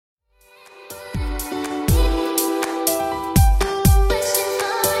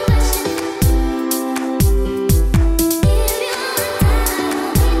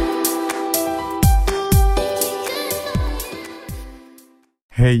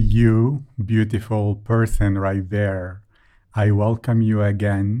Hey, you beautiful person right there. I welcome you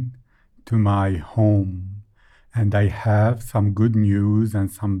again to my home. And I have some good news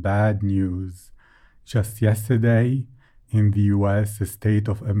and some bad news. Just yesterday, in the US, a state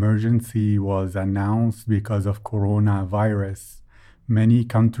of emergency was announced because of coronavirus. Many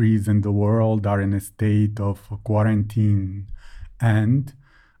countries in the world are in a state of quarantine. And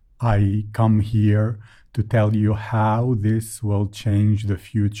I come here to tell you how this will change the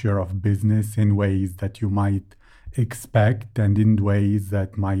future of business in ways that you might expect and in ways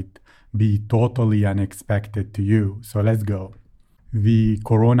that might be totally unexpected to you. So let's go. The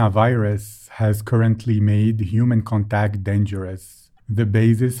coronavirus has currently made human contact dangerous. The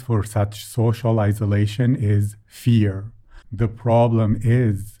basis for such social isolation is fear. The problem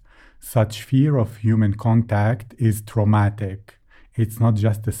is, such fear of human contact is traumatic. It's not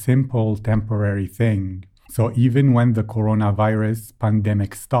just a simple temporary thing. So even when the coronavirus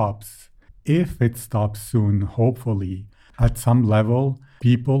pandemic stops, if it stops soon, hopefully, at some level,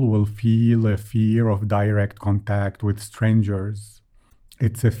 people will feel a fear of direct contact with strangers.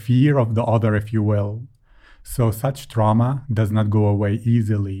 It's a fear of the other, if you will. So such trauma does not go away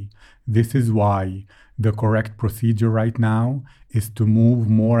easily. This is why the correct procedure right now is to move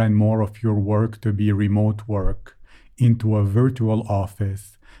more and more of your work to be remote work into a virtual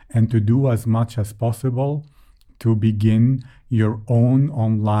office and to do as much as possible to begin your own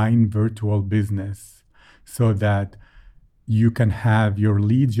online virtual business so that you can have your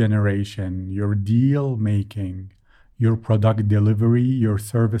lead generation, your deal making, your product delivery, your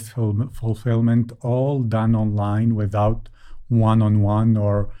service fulfillment, all done online without one-on-one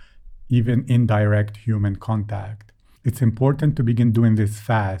or even indirect human contact. It's important to begin doing this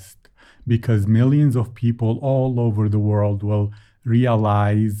fast because millions of people all over the world will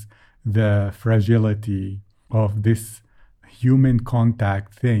realize the fragility of this human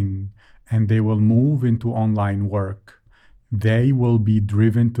contact thing and they will move into online work. They will be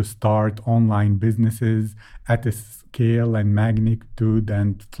driven to start online businesses at a scale and magnitude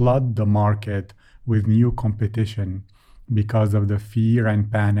and flood the market with new competition because of the fear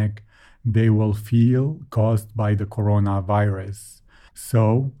and panic they will feel caused by the coronavirus.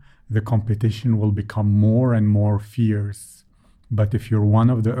 So the competition will become more and more fierce. But if you're one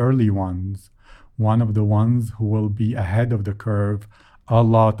of the early ones, one of the ones who will be ahead of the curve, a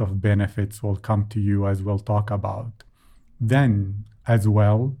lot of benefits will come to you as we'll talk about. Then, as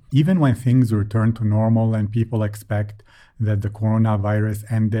well, even when things return to normal and people expect that the coronavirus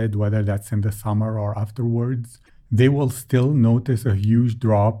ended, whether that's in the summer or afterwards, they will still notice a huge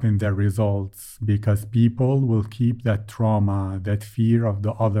drop in their results because people will keep that trauma, that fear of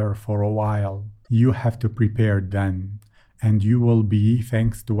the other for a while. You have to prepare then. And you will be,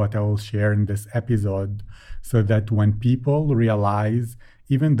 thanks to what I will share in this episode, so that when people realize,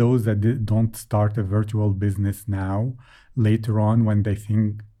 even those that don't start a virtual business now, later on when they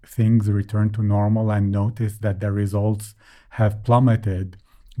think things return to normal and notice that their results have plummeted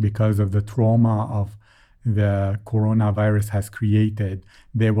because of the trauma of the coronavirus has created,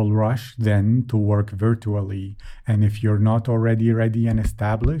 they will rush then to work virtually. And if you're not already ready and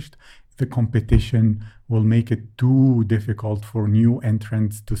established, the competition will make it too difficult for new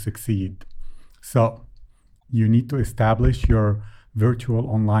entrants to succeed. So you need to establish your virtual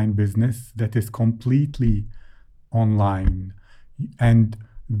online business that is completely online. And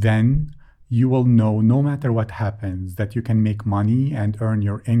then you will know, no matter what happens, that you can make money and earn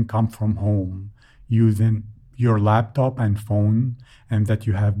your income from home using your laptop and phone, and that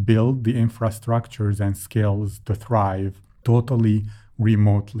you have built the infrastructures and skills to thrive totally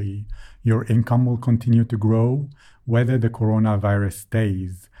remotely. Your income will continue to grow whether the coronavirus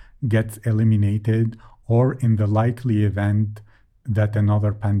stays, gets eliminated, or in the likely event that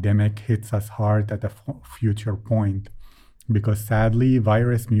another pandemic hits us hard at a future point. Because sadly,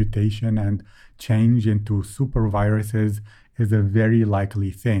 virus mutation and change into super viruses is a very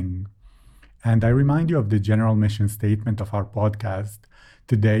likely thing. And I remind you of the general mission statement of our podcast.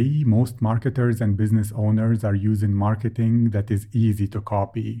 Today, most marketers and business owners are using marketing that is easy to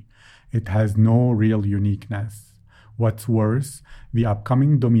copy. It has no real uniqueness. What's worse, the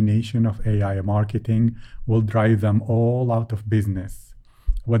upcoming domination of AI marketing will drive them all out of business.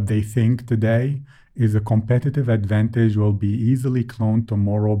 What they think today is a competitive advantage will be easily cloned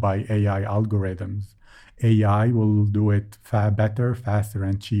tomorrow by AI algorithms. AI will do it better, faster,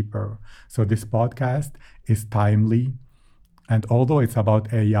 and cheaper. So this podcast is timely. And although it's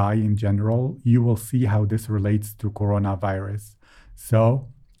about AI in general, you will see how this relates to coronavirus. So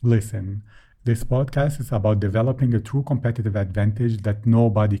listen, this podcast is about developing a true competitive advantage that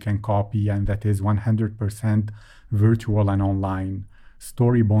nobody can copy and that is 100% virtual and online.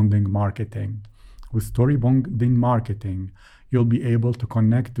 story bonding marketing. With story bonding marketing, you'll be able to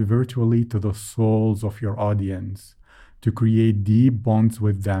connect virtually to the souls of your audience, to create deep bonds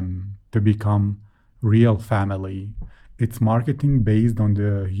with them, to become real family. It's marketing based on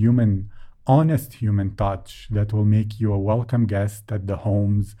the honest human touch that will make you a welcome guest at the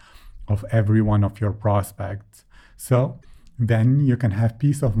homes of every one of your prospects. So then you can have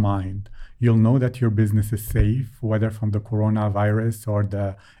peace of mind. You'll know that your business is safe, whether from the coronavirus or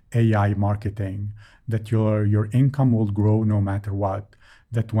the AI marketing, that your income will grow no matter what,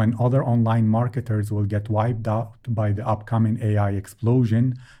 that when other online marketers will get wiped out by the upcoming AI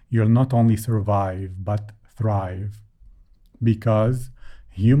explosion, you'll not only survive, but thrive. Because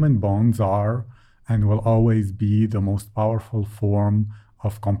human bonds are and will always be the most powerful form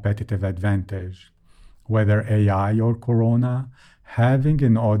of competitive advantage. Whether AI or Corona, having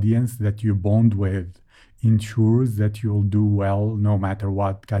an audience that you bond with ensures that you'll do well no matter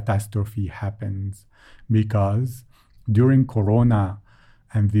what catastrophe happens. Because during Corona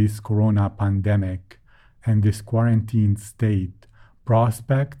and this Corona pandemic and this quarantine state,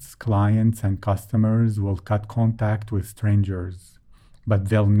 prospects, clients, and customers will cut contact with strangers, but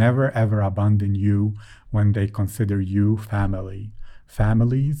they'll never ever abandon you when they consider you family.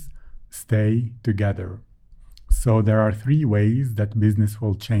 Families stay together. So there are 3 ways that business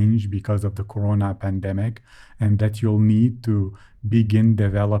will change because of the Corona pandemic and that you'll need to begin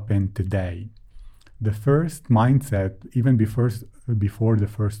developing today. The first mindset, even before the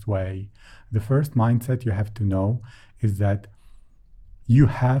first way, the first mindset you have to know is that you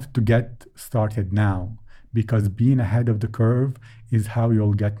have to get started now, because being ahead of the curve is how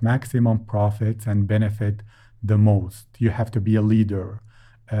you'll get maximum profits and benefit the most. You have to be a leader,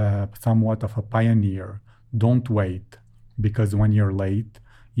 somewhat of a pioneer. Don't wait, because when you're late,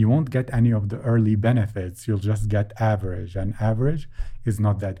 you won't get any of the early benefits. You'll just get average, and average is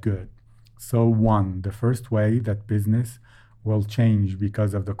not that good. So the first way that business will change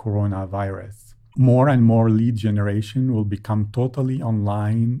because of the coronavirus. More and more lead generation will become totally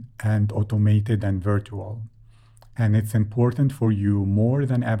online and automated and virtual. And it's important for you more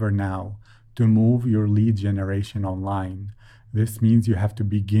than ever now to move your lead generation online. This means you have to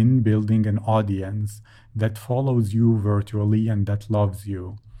begin building an audience that follows you virtually and that loves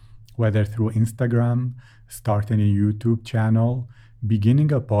you, whether through Instagram, starting a YouTube channel,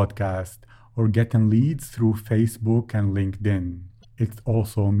 beginning a podcast, or getting leads through Facebook and LinkedIn. It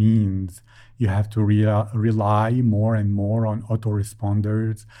also means you have to rely more and more on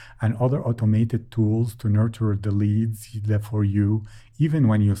autoresponders and other automated tools to nurture the leads for you, even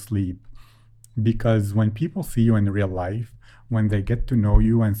when you sleep. Because when people see you in real life, when they get to know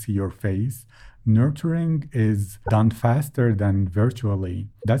you and see your face, nurturing is done faster than virtually.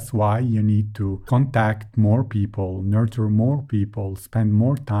 That's why you need to contact more people, nurture more people, spend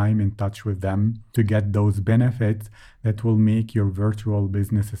more time in touch with them to get those benefits that will make your virtual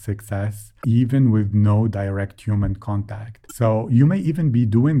business a success, even with no direct human contact. So you may even be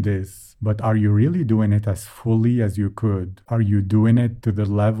doing this, but are you really doing it as fully as you could? Are you doing it to the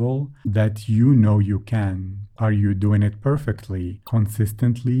level that you know you can? Are you doing it perfectly,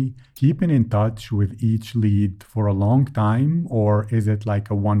 consistently, keeping in touch with each lead for a long time, or is it like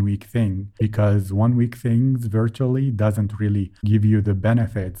a 1-week thing? Because 1-week things virtually doesn't really give you the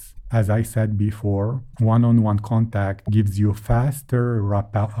benefits. As I said before, one-on-one contact gives you faster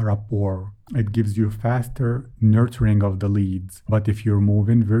rapport. It gives you faster nurturing of the leads. But if you're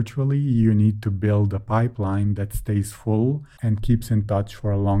moving virtually, you need to build a pipeline that stays full and keeps in touch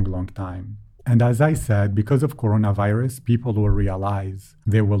for a long, long time. And as I said, because of coronavirus, people will realize,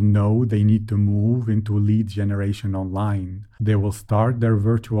 they will know they need to move into lead generation online. They will start their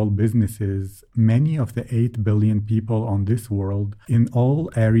virtual businesses. Many of the 8 billion people on this world, in all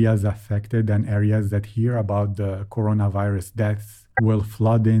areas affected and areas that hear about the coronavirus deaths, will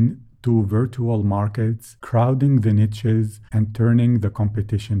flood in to virtual markets, crowding the niches and turning the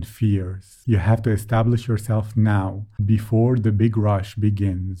competition fierce. You have to establish yourself now, before the big rush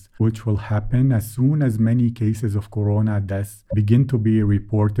begins, which will happen as soon as many cases of corona deaths begin to be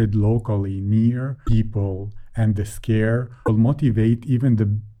reported locally near people, and the scare will motivate even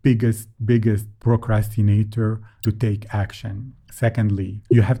the biggest procrastinator to take action. Secondly,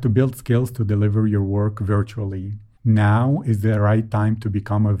 you have to build skills to deliver your work virtually. Now is the right time to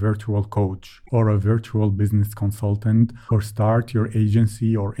become a virtual coach or a virtual business consultant, or start your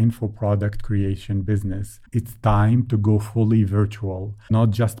agency or info product creation business. It's time to go fully virtual,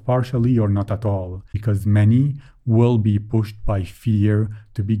 not just partially or not at all, because many will be pushed by fear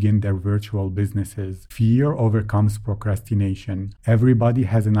to begin their virtual businesses. Fear overcomes procrastination. Everybody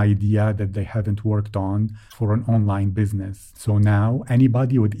has an idea that they haven't worked on for an online business. So now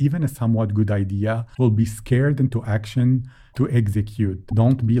anybody with even a somewhat good idea will be scared into action to execute.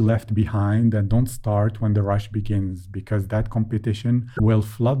 Don't be left behind and don't start when the rush begins, because that competition will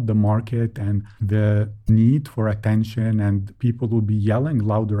flood the market and the need for attention, and people will be yelling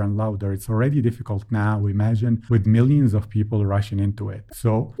louder and louder. It's already difficult now. Imagine with millions of people rushing into it.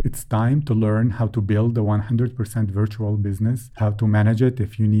 So it's time to learn how to build a 100% virtual business, how to manage it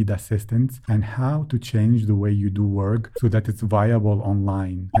if you need assistance, and how to change the way you do work so that it's viable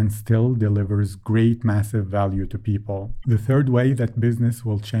online and still delivers great, massive value to people. The third way that business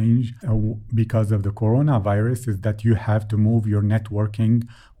will change because of the coronavirus is that you have to move your networking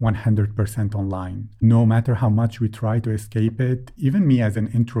 100% online. No matter how much we try to escape it, even me as an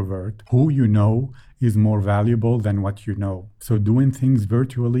introvert, who you know is more valuable than what you know. So doing things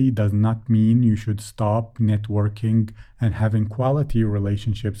virtually does not mean you should stop networking and having quality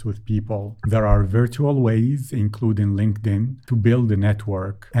relationships with people. There are virtual ways, including LinkedIn, to build a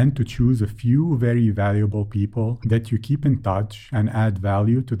network and to choose a few very valuable people that you keep in touch and add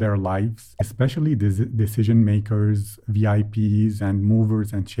value to their lives, especially decision makers, VIPs, and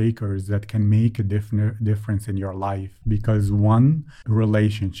movers and shakers that can make a difference in your life. Because one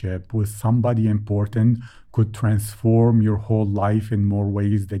relationship with somebody important could transform your whole life in more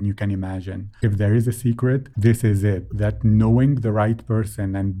ways than you can imagine. If there is a secret, this is it. That knowing the right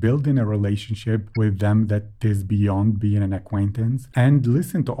person and building a relationship with them that is beyond being an acquaintance. And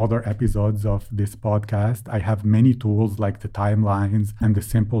listen to other episodes of this podcast. I have many tools like the timelines and the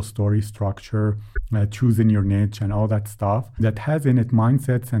simple story structure, choosing your niche and all that stuff that has in it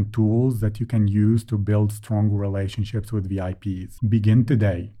mindsets and tools that you can use to build strong relationships with VIPs. Begin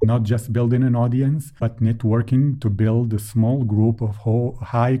today, not just building an audience, but networking to build a small group of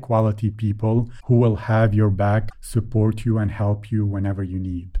high quality people who will have your back, support you, and help you whenever you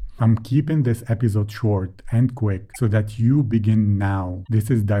need. I'm keeping this episode short and quick so that you begin now. This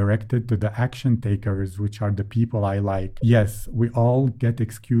is directed to the action takers, which are the people I like. Yes, we all get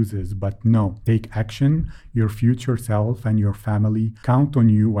excuses, but no, take action. Your future self and your family count on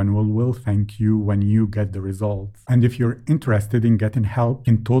you and will thank you when you get the results. And if you're interested in getting help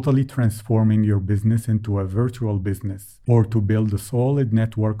in totally transforming your business into a virtual business, or to build a solid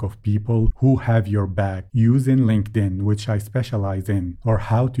network of people who have your back using LinkedIn, which I specialize in, or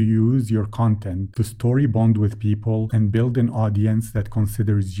how to use your content to story bond with people and build an audience that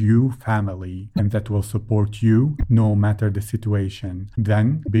considers you family and that will support you no matter the situation,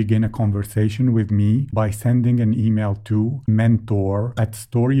 then begin a conversation with me by sending an email to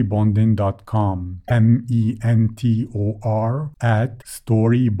mentor@storybonding.com,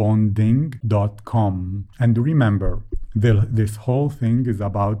 mentor@storybonding.com. And remember, this whole thing is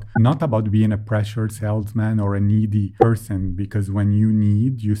not about being a pressured salesman or a needy person, because when you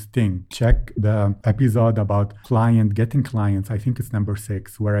need, you stink. Check the episode about getting clients. I think it's number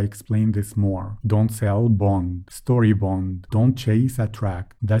 6, where I explain this more. Don't sell, bond. Story bond. Don't chase,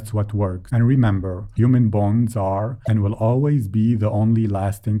 attract. That's what works. And remember, human bonds are and will always be the only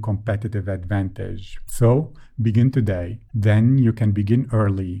lasting competitive advantage. So begin today. Then you can begin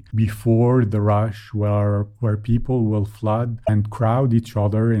early, before the rush where people will flood and crowd each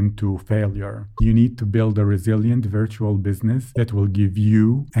other into failure. You need to build a resilient virtual business that will give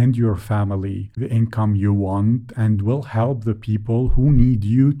you and your family the income you want and will help the people who need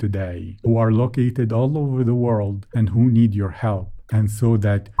you today, who are located all over the world and who need your help. And so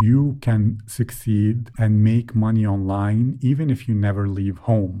that you can succeed and make money online even if you never leave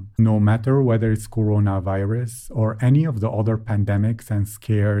home, no matter whether it's coronavirus or any of the other pandemics and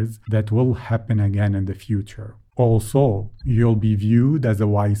scares that will happen again in the future. Also, you'll be viewed as a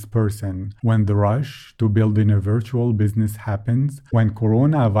wise person when the rush to building a virtual business happens. When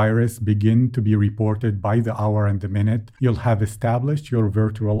coronavirus begin to be reported by the hour and the minute, you'll have established your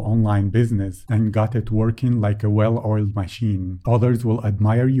virtual online business and got it working like a well-oiled machine. Others will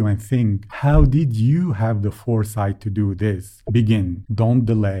admire you and think, how did you have the foresight to do this? Begin. Don't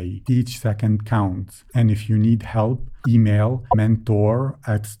delay. Each second counts. And if you need help, email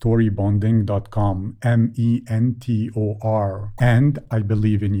mentor@storybonding.com, mentor, and I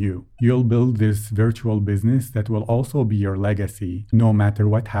believe in you. You'll build this virtual business that will also be your legacy. No matter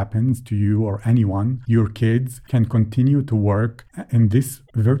what happens to you or anyone, your kids can continue to work in this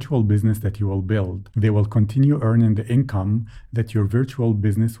virtual business that you will build. They will continue earning the income that your virtual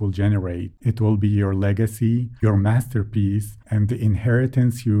business will generate. It will be your legacy, your masterpiece, and the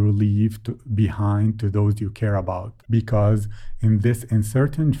inheritance you leave behind to those you care about. Because in this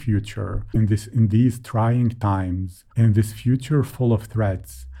uncertain future, in these trying times, in this future full of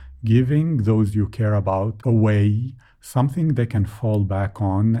threats, giving those you care about away, something they can fall back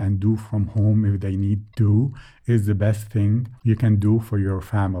on and do from home if they need to, is the best thing you can do for your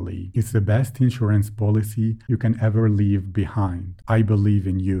family. It's the best insurance policy you can ever leave behind. I believe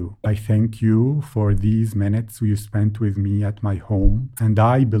in you. I thank you for these minutes you spent with me at my home, and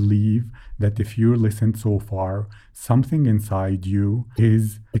I believe that if you listened so far, something inside you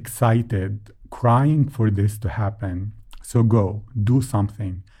is excited, crying for this to happen. So go, do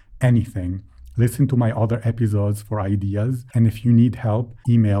something, anything. Listen to my other episodes for ideas, and if you need help,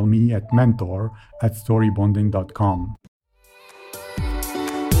 email me at mentor@storybonding.com.